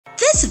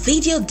This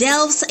video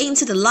delves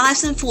into the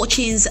lives and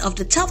fortunes of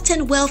the top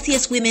 10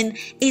 wealthiest women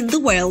in the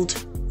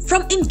world.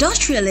 From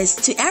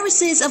industrialists to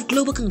heiresses of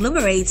global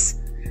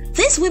conglomerates,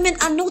 these women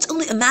are not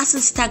only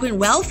amassing staggering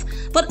wealth,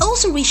 but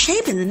also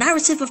reshaping the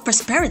narrative of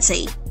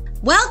prosperity.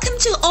 Welcome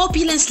to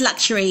Opulence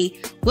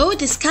Luxury, where we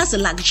discuss the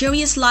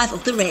luxurious life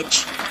of the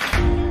rich.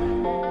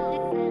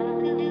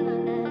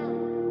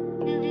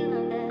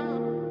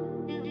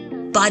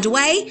 By the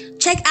way,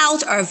 check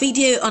out our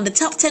video on the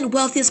top 10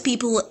 wealthiest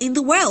people in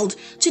the world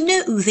to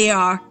know who they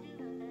are.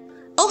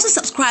 Also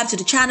subscribe to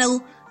the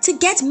channel to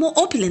get more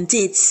opulent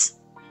deeds.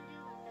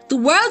 The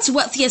world's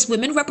wealthiest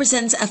women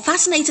represent a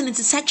fascinating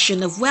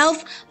intersection of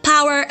wealth,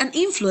 power, and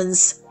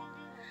influence.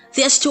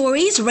 Their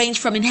stories range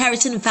from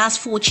inheriting vast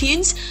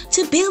fortunes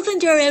to building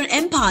their own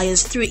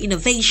empires through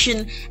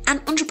innovation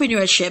and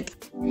entrepreneurship.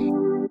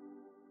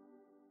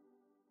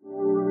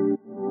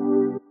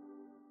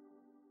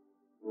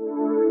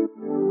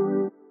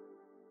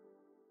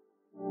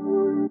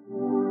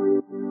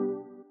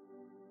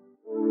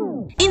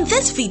 In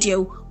this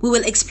video, we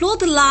will explore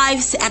the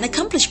lives and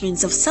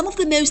accomplishments of some of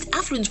the most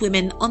affluent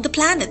women on the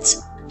planet,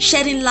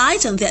 shedding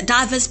light on their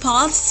diverse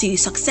paths to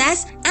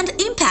success and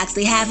the impacts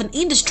they have on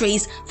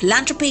industries,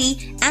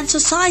 philanthropy, and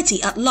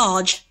society at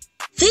large.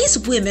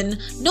 These women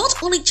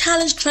not only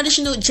challenge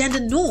traditional gender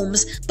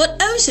norms,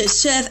 but also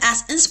serve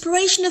as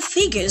inspirational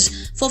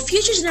figures for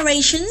future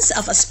generations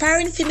of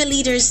aspiring female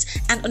leaders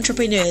and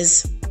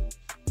entrepreneurs.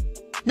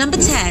 Number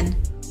 10.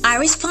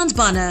 Iris Van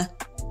Bonner.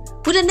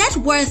 With a net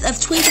worth of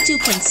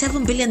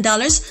 $22.7 billion,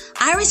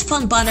 Iris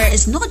Van Bonner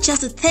is not just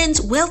the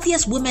 10th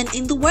wealthiest woman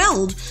in the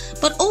world,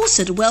 but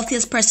also the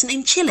wealthiest person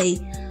in Chile.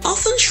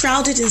 Often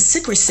shrouded in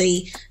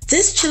secrecy,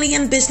 this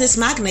Chilean business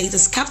magnate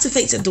has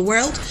captivated the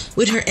world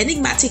with her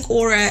enigmatic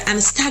aura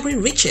and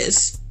staggering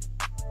riches.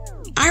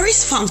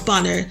 Iris Van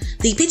Bonner,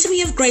 the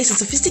epitome of grace and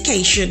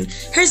sophistication,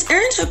 has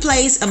earned her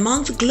place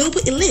among the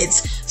global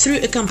elite through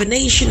a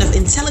combination of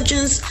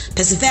intelligence,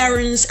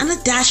 perseverance, and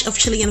a dash of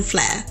Chilean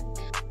flair.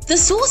 The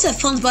source of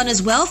Van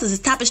Bonner's wealth is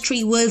a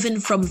tapestry woven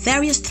from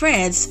various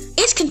threads,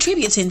 each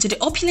contributing to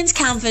the opulent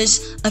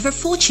canvas of her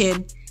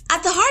fortune.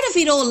 At the heart of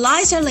it all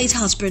lies her late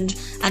husband,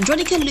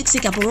 Andrónica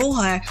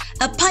Luxi,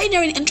 a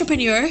pioneering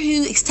entrepreneur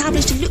who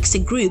established the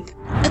Luxi Group,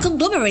 a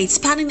conglomerate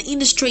spanning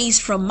industries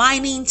from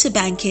mining to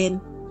banking.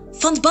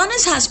 Van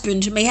Bonner's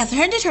husband may have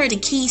handed her the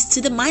keys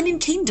to the mining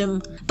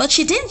kingdom, but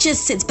she didn't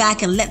just sit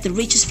back and let the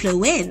riches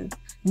flow in.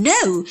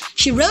 No,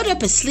 she rolled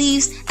up her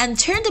sleeves and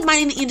turned the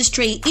mining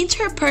industry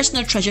into her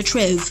personal treasure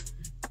trove.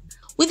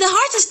 With a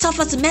heart as tough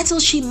as the metal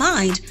she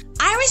mined,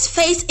 Iris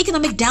faced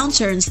economic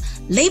downturns,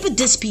 labor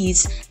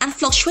disputes, and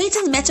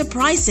fluctuating metal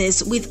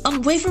prices with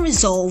unwavering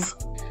resolve.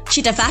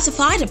 She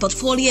diversified her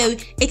portfolio,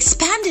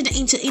 expanding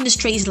into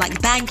industries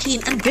like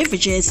banking and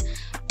beverages,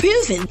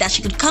 proving that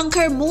she could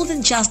conquer more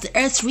than just the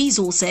Earth's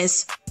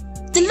resources.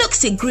 The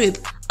Luxi Group,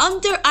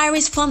 under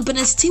Iris Van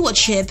Bonner's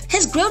stewardship,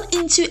 has grown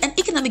into an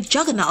economic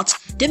juggernaut,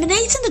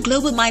 dominating the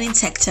global mining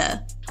sector.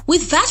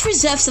 With vast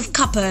reserves of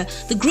copper,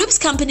 the group's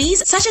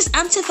companies, such as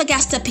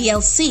Antofagasta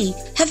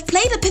plc, have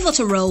played a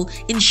pivotal role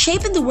in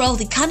shaping the world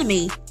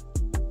economy.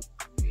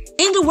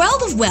 In the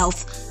world of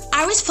wealth,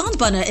 Iris Van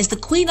Bonner is the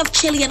queen of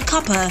Chilean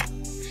copper,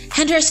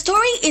 and her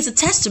story is a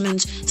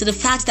testament to the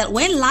fact that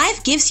when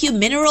life gives you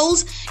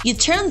minerals, you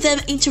turn them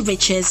into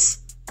riches.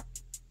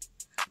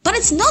 But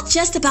it's not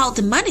just about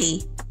the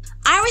money.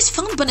 Iris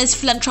Van Bonner's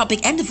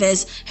philanthropic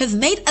endeavors have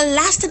made a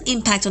lasting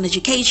impact on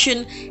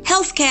education,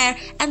 healthcare,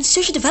 and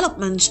social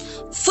development,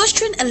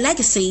 fostering a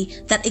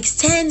legacy that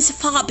extends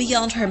far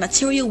beyond her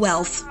material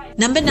wealth.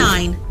 Number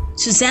 9.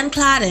 Suzanne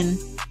Kladen.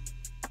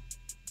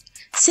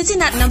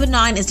 Sitting at number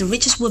 9 is the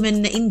richest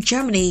woman in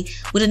Germany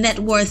with a net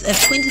worth of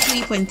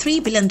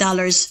 $23.3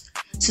 billion.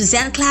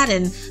 Suzanne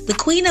Kladen, the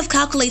queen of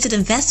calculated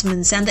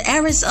investments and the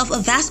heiress of a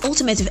vast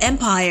automotive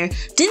empire,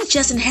 didn't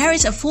just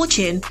inherit a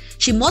fortune,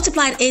 she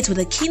multiplied it with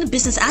a keen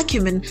business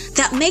acumen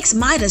that makes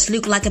Midas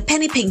look like a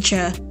penny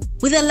pincher.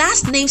 With her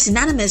last name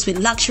synonymous with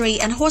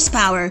luxury and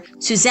horsepower,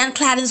 Suzanne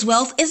Kladen's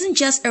wealth isn't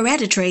just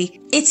hereditary,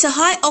 it's a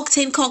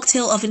high-octane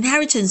cocktail of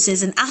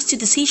inheritances and astute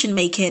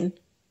decision-making.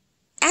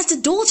 As the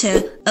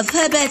daughter of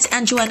Herbert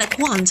and Joanna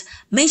Quandt,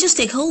 major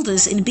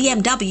stakeholders in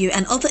BMW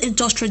and other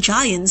industrial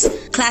giants,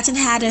 Kladen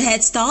had her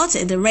head start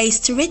in the race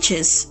to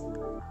riches.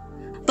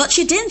 But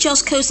she didn't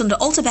just coast on the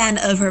autobahn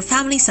of her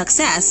family's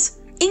success.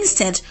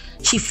 Instead,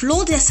 she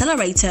floored the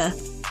accelerator.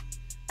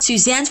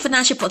 Suzanne's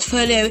financial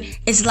portfolio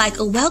is like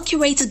a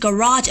well-curated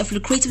garage of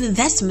lucrative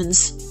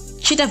investments.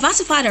 She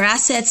diversified her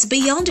assets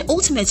beyond the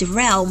automotive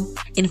realm,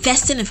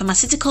 investing in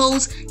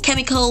pharmaceuticals,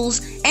 chemicals,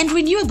 and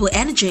renewable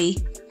energy.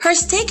 Her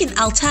stake in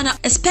Altana,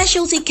 a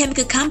specialty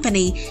chemical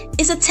company,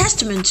 is a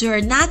testament to her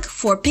knack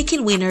for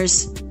picking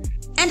winners.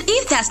 And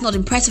if that's not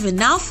impressive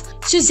enough,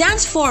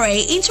 Suzanne's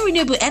foray into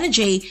renewable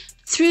energy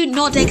through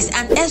Nordex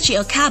and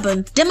SGL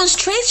Carbon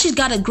demonstrates she's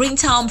got a green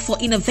thumb for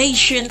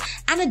innovation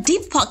and a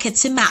deep pocket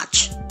to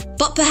match.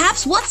 But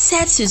perhaps what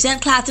sets Suzanne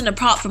Kladen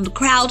apart from the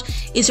crowd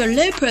is her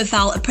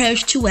low-profile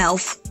approach to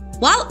wealth.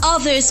 While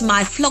others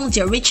might flaunt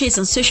their riches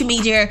on social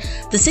media,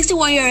 the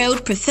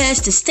 61-year-old prefers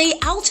to stay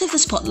out of the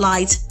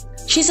spotlight.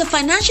 She's a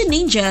financial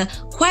ninja,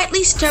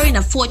 quietly steering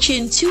her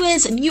fortune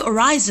towards new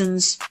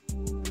horizons.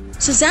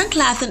 Suzanne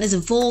Clathon is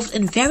involved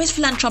in various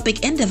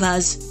philanthropic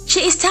endeavors.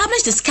 She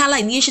established the Scala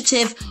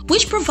Initiative,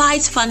 which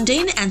provides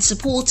funding and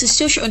support to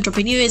social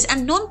entrepreneurs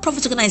and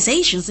non-profit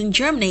organizations in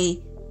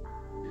Germany.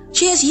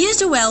 She has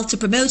used her wealth to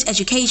promote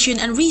education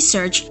and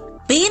research,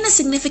 being a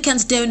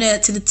significant donor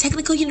to the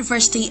Technical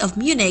University of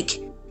Munich.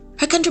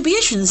 Her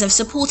contributions have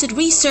supported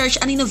research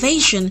and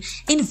innovation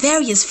in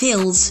various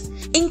fields,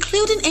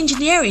 including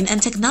engineering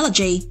and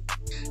technology.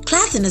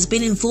 Clathon has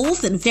been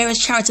involved in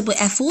various charitable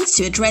efforts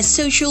to address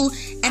social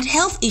and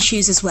health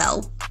issues as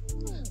well.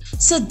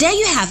 So there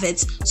you have it,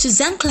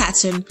 Suzanne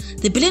Clathon,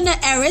 the billionaire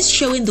heiress,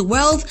 showing the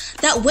world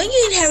that when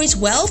you inherit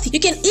wealth, you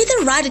can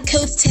either ride the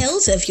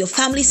coattails of your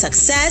family's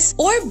success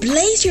or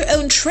blaze your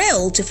own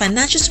trail to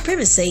financial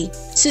supremacy.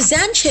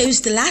 Suzanne chose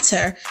the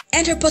latter,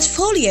 and her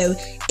portfolio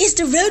is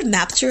the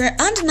roadmap to her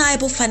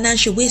undeniable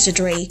financial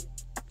wizardry.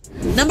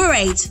 Number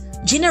 8.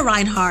 Gina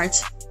Rinehart.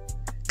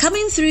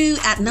 Coming through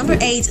at number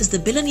 8 is the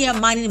billionaire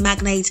mining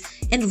magnate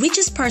and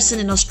richest person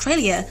in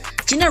Australia,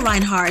 Gina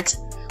Rinehart,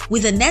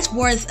 with a net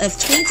worth of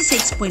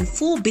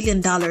 $26.4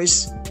 billion.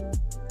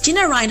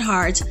 Gina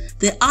Rinehart,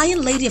 the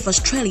Iron Lady of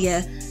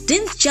Australia,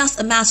 didn't just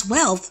amass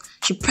wealth,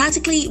 she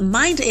practically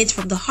mined it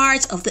from the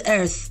heart of the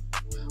earth.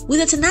 With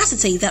a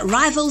tenacity that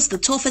rivals the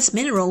toughest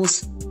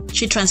minerals,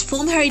 she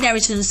transformed her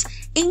inheritance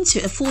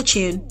into a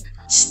fortune.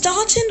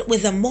 Starting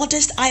with a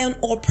modest iron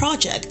ore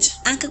project,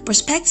 Hancock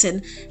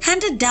Prospecting,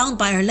 handed down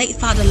by her late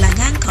father Lang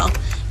Hancock,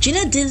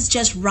 Gina didn't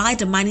just ride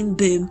the mining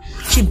boom,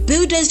 she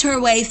bulldozed her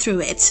way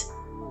through it.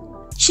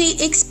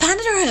 She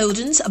expanded her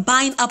holdings,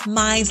 buying up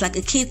mines like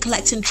a kid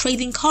collecting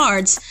trading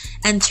cards,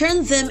 and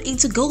turned them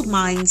into gold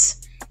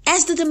mines.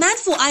 As the demand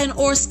for iron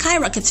ore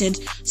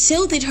skyrocketed,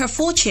 so did her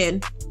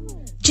fortune.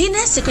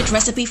 Gina's secret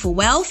recipe for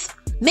wealth: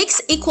 mix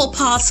equal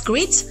parts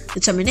grit,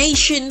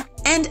 determination,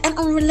 and an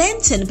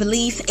unrelenting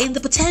belief in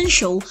the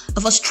potential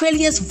of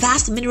Australia's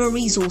vast mineral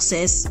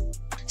resources.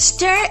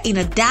 Stir in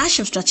a dash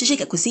of strategic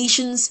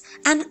acquisitions,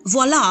 and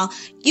voila,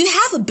 you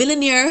have a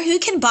billionaire who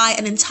can buy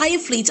an entire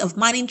fleet of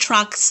mining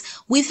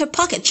trucks with her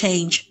pocket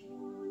change.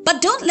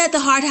 But don't let the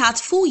hard hat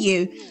fool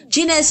you.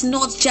 Gina is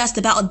not just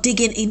about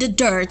digging in the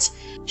dirt.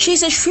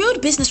 She's a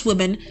shrewd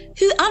businesswoman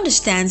who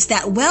understands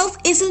that wealth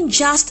isn't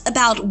just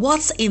about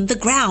what's in the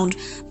ground,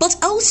 but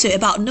also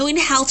about knowing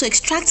how to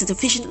extract it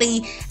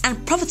efficiently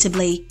and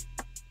profitably.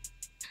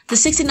 The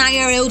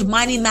 69-year-old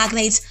mining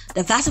magnate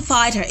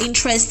diversified her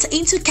interests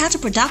into cattle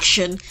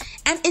production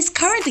and is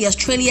currently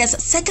Australia's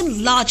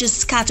second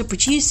largest cattle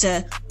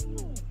producer.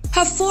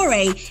 Her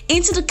foray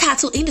into the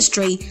cattle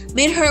industry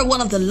made her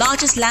one of the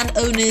largest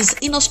landowners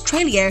in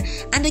Australia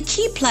and a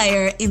key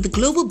player in the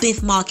global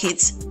beef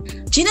market.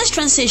 Gina's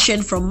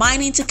transition from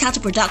mining to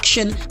cattle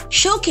production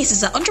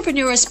showcases her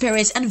entrepreneurial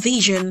spirit and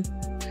vision.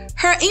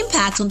 Her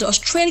impact on the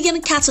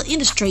Australian cattle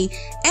industry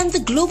and the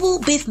global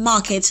beef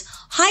market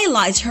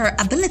highlights her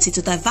ability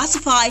to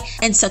diversify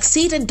and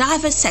succeed in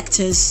diverse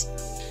sectors.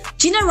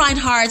 Gina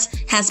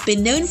Rinehart has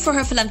been known for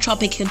her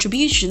philanthropic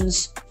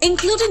contributions,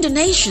 including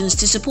donations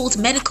to support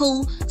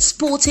medical,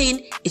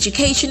 sporting,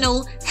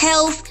 educational,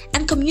 health,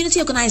 and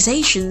community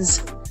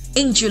organizations.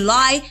 In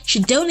July, she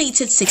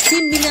donated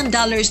 $16 million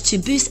to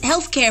boost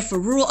healthcare for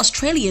rural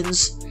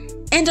Australians.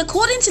 And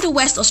according to the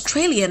West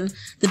Australian,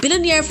 the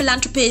billionaire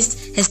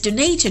philanthropist has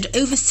donated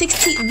over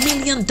 $60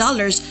 million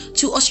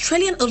to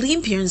Australian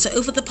Olympians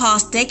over the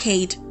past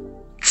decade.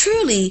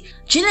 Truly,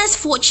 Gina's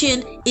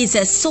fortune is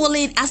as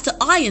solid as the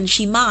iron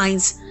she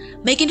mines,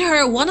 making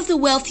her one of the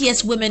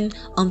wealthiest women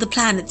on the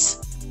planet.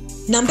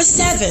 Number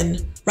 7.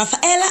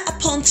 Raffaella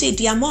Aponte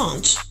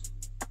Diamant.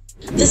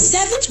 The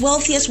 7th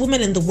wealthiest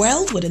woman in the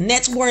world with a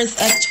net worth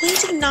of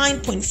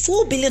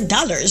 $29.4 billion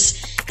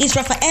is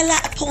Raffaella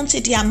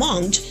Aponte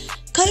Diamant,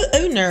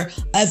 co-owner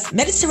of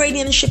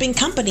Mediterranean shipping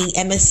company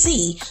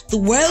MSC, the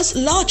world's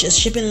largest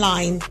shipping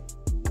line.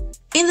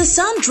 In the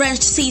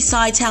sun-drenched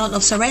seaside town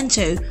of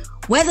Sorrento,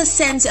 where the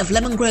scent of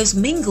lemongrass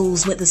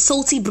mingles with the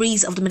salty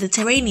breeze of the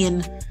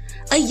Mediterranean,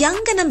 a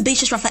young and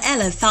ambitious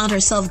Raffaella found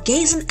herself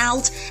gazing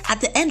out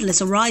at the endless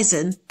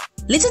horizon.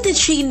 Little did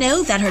she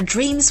know that her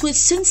dreams would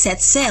soon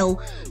set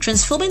sail,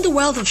 transforming the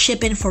world of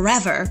shipping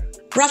forever.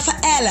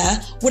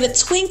 Raffaella, with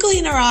a twinkle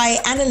in her eye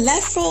and a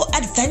left for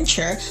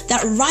adventure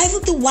that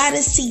rivaled the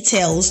wildest sea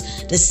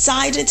tales,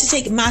 decided to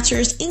take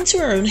matters into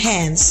her own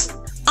hands.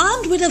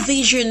 Armed with a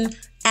vision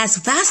as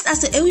vast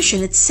as the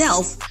ocean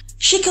itself,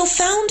 she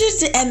co-founded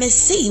the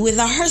MSC with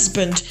her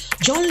husband,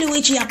 John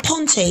Luigi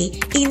Aponte,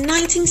 in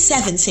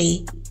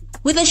 1970.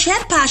 With a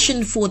shared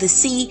passion for the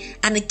sea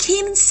and a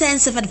keen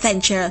sense of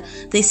adventure,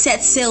 they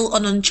set sail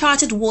on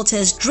uncharted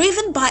waters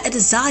driven by a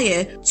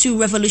desire to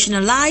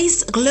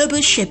revolutionize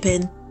global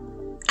shipping.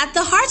 At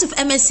the heart of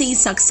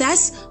MSC's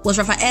success was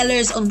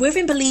Rafaela's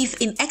unwavering belief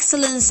in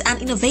excellence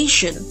and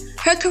innovation.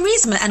 Her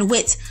charisma and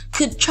wit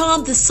could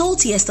charm the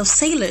saltiest of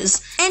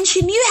sailors, and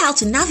she knew how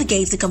to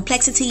navigate the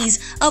complexities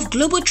of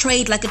global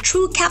trade like a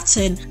true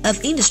captain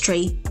of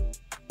industry.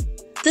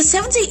 The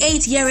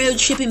 78-year-old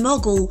shipping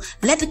mogul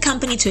led the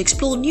company to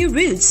explore new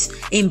routes,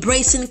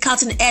 embracing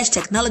cutting-edge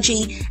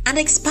technology and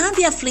expand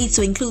their fleet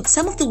to include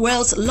some of the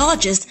world's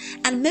largest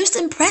and most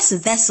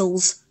impressive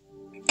vessels.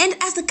 And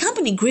as the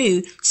company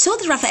grew, so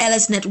did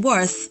Rafaela's net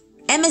worth.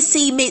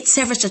 MSC made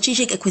several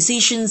strategic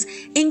acquisitions,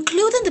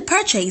 including the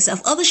purchase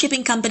of other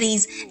shipping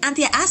companies and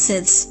their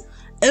assets,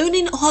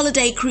 owning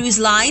holiday cruise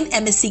line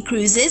MSC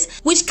Cruises,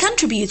 which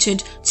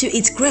contributed to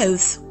its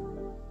growth.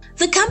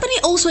 The company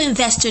also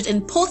invested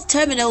in port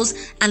terminals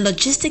and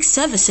logistics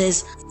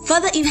services,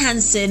 further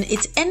enhancing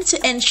its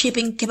end-to-end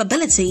shipping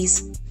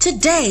capabilities.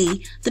 Today,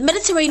 the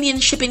Mediterranean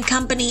shipping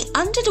company,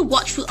 under the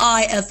watchful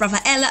eye of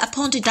Rafaela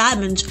Aponte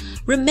Diamond,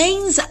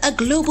 remains a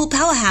global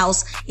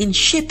powerhouse in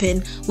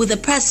shipping with a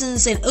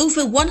presence in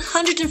over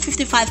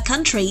 155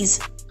 countries.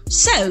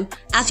 So,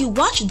 as you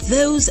watch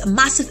those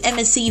massive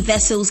MSC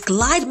vessels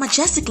glide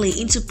majestically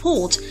into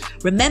port,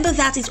 remember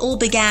that it all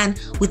began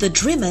with a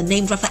dreamer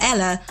named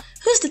Rafaela,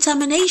 whose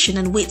determination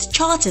and wit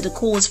charted a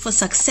course for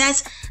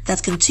success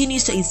that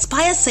continues to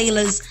inspire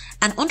sailors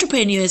and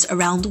entrepreneurs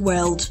around the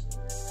world.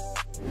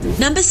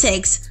 Number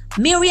 6.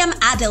 Miriam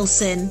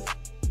Adelson.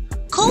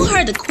 Call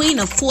her the Queen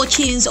of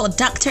Fortunes or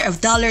Doctor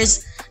of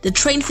Dollars. The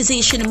trained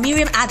physician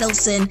Miriam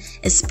Adelson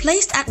is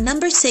placed at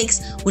number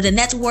 6 with a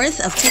net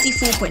worth of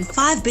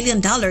 $34.5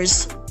 billion.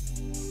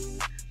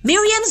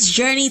 Miriam's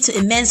journey to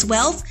immense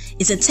wealth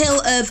is a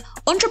tale of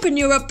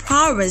entrepreneurial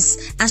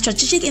prowess and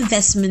strategic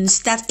investments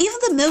that even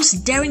the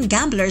most daring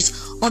gamblers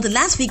on the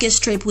Las Vegas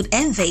Strip would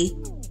envy.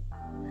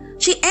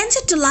 She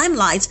entered the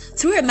limelight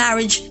through her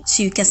marriage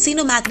to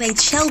casino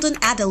magnate Sheldon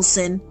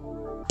Adelson.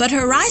 But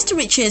her rise to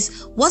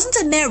riches wasn't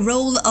a mere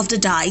roll of the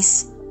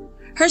dice.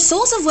 Her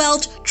source of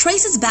wealth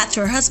traces back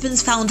to her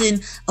husband's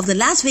founding of the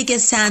Las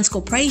Vegas Sands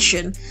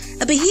Corporation,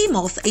 a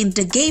behemoth in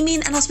the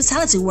gaming and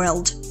hospitality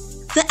world.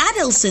 The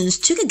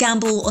Adelsons took a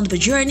gamble on the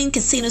burgeoning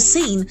casino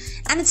scene,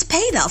 and it's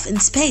paid off in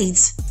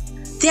spades.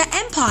 Their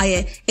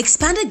empire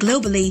expanded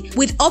globally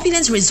with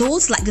opulent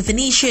resorts like the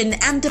Venetian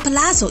and the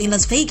Palazzo in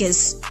Las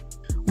Vegas,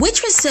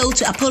 which were sold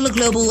to Apollo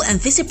Global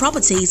and Visit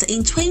Properties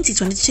in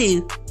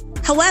 2022.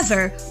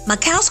 However,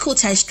 Macau's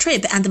Cotai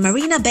Strip and the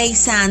Marina Bay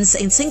Sands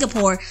in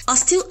Singapore are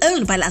still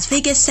owned by Las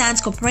Vegas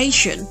Sands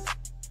Corporation.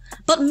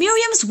 But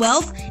Miriam's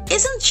wealth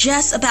isn't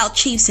just about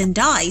chips and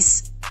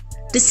dice.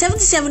 The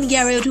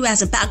 77-year-old, who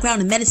has a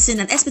background in medicine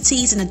and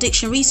expertise in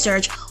addiction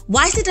research,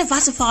 wisely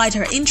diversified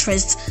her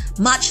interests,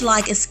 much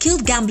like a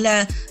skilled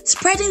gambler,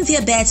 spreading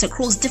their bets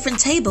across different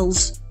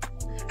tables.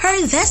 Her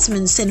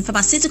investments in the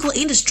pharmaceutical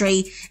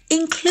industry,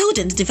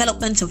 including the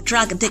development of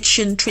drug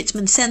addiction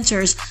treatment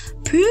centers,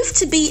 proved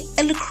to be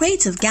a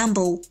lucrative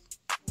gamble.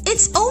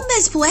 It's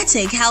almost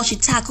poetic how she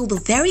tackled the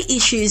very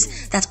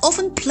issues that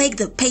often plagued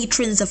the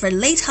patrons of her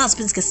late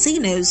husband's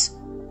casinos.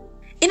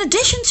 In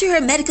addition to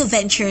her medical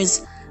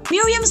ventures,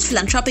 Miriam's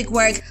philanthropic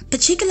work,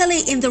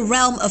 particularly in the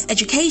realm of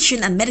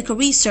education and medical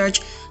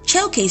research,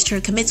 showcased her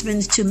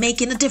commitment to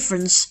making a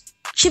difference.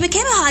 She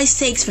became a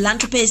high-stakes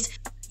philanthropist,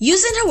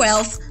 using her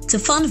wealth to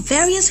fund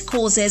various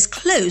causes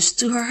close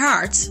to her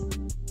heart.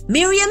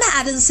 Miriam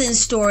Adelson's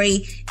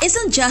story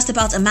isn't just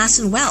about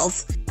amassing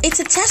wealth,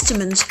 it's a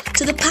testament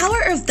to the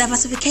power of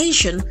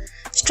diversification,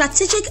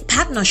 strategic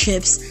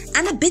partnerships,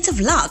 and a bit of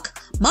luck,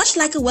 much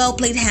like a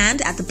well-played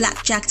hand at the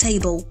blackjack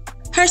table.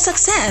 Her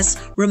success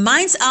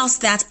reminds us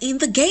that in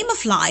the game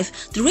of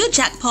life, the real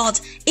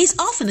jackpot is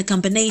often a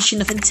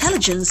combination of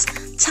intelligence,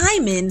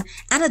 timing,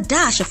 and a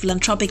dash of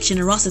philanthropic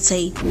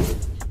generosity.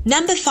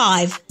 Number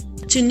 5.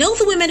 To know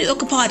the women who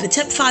occupy the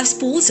top 5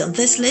 spots on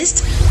this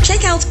list,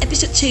 check out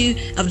episode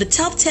 2 of the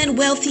top 10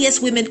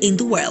 wealthiest women in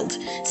the world.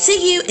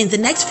 See you in the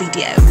next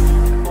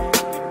video.